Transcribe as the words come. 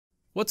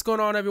What's going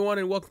on, everyone,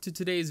 and welcome to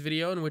today's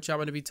video in which I'm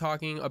going to be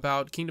talking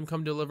about Kingdom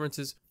Come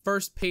Deliverance's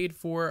first paid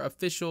for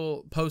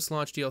official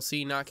post-launch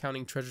DLC, not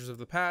counting Treasures of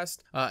the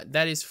Past.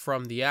 That is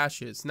From the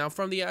Ashes. Now,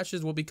 From the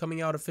Ashes will be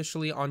coming out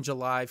officially on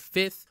July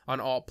 5th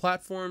on all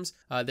platforms.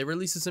 They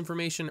released this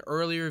information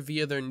earlier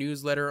via their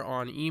newsletter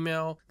on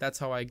email. That's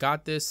how I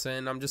got this,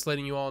 and I'm just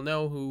letting you all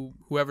know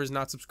whoever's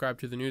not subscribed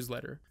to the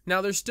newsletter.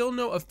 Now, there's still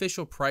no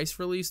official price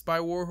released by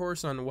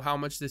Warhorse on how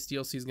much this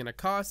DLC is going to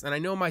cost, and I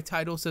know my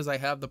title says I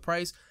have the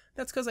price.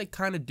 That's because I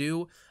kind of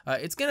do.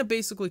 It's going to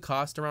basically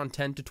cost around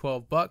 10 to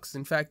 12 bucks.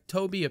 In fact,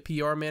 Toby, a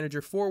PR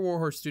manager for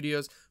Warhorse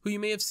Studios, who you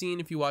may have seen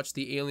if you watched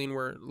the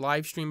Alienware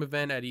live stream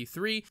event at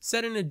E3,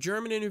 said in a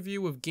German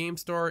interview with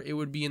GameStar it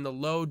would be in the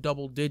low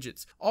double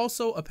digits.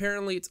 Also,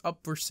 apparently it's up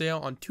for sale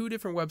on two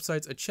different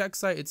websites. A Czech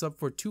site, it's up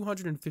for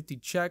 250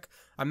 Czech.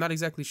 I'm not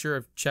exactly sure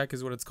if Czech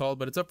is what it's called,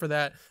 but it's up for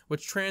that,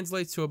 which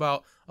translates to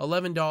about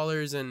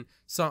 $11 and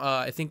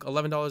I think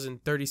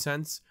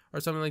 $11.30 or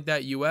something like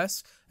that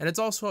US, and it's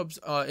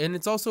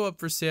also up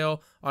for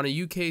sale on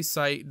a UK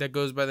site that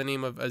goes by the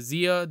name of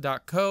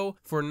azia.co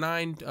for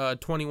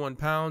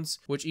 £9.21,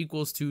 which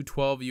equals to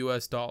 $12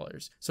 US.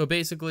 So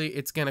basically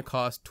it's gonna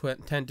cost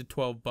 10 to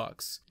 12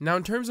 bucks. Now,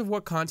 in terms of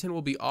what content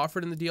will be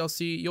offered in the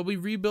DLC, you'll be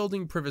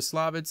rebuilding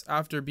Privoslavitz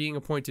after being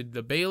appointed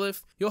the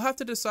bailiff. You'll have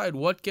to decide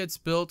what gets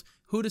built,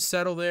 who to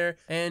settle there,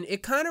 and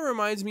it kind of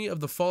reminds me of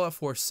the Fallout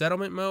 4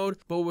 settlement mode,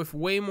 but with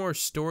way more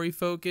story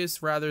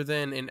focus rather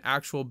than an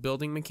actual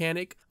building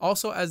mechanic.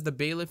 Also, as the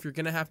bailiff, you're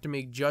gonna have to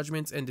make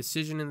judgments and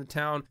decisions in the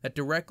town that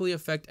directly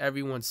affect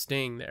everyone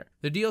staying there.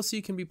 The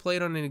DLC can be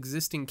played on an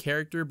existing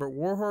character, but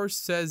Warhorse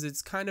says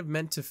it's kind of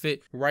meant to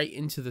fit right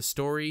into the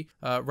story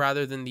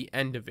rather than the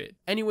end of it.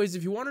 Anyways,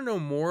 if you want to know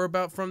more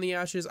about From the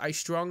Ashes, I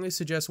strongly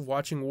suggest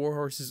watching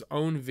Warhorse's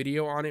own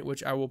video on it,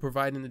 which I will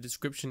provide in the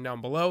description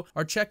down below,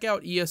 or check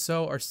out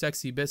ESO or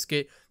Sexy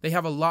Biscuit. They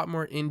have a lot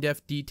more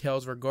in-depth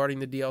details regarding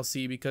the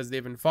DLC because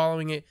they've been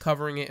following it,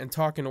 covering it, and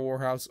talking to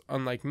Warhorse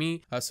unlike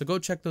me. So go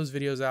check those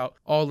videos out,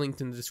 all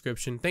linked in the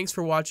description. Thanks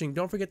for watching.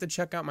 Don't forget to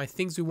check out my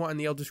Things We Want in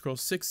the Elder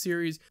Scrolls 6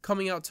 series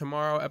coming out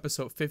tomorrow,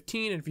 episode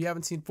 15. And if you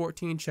haven't seen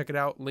 14, check it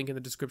out. Link in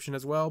the description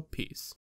as well. Peace.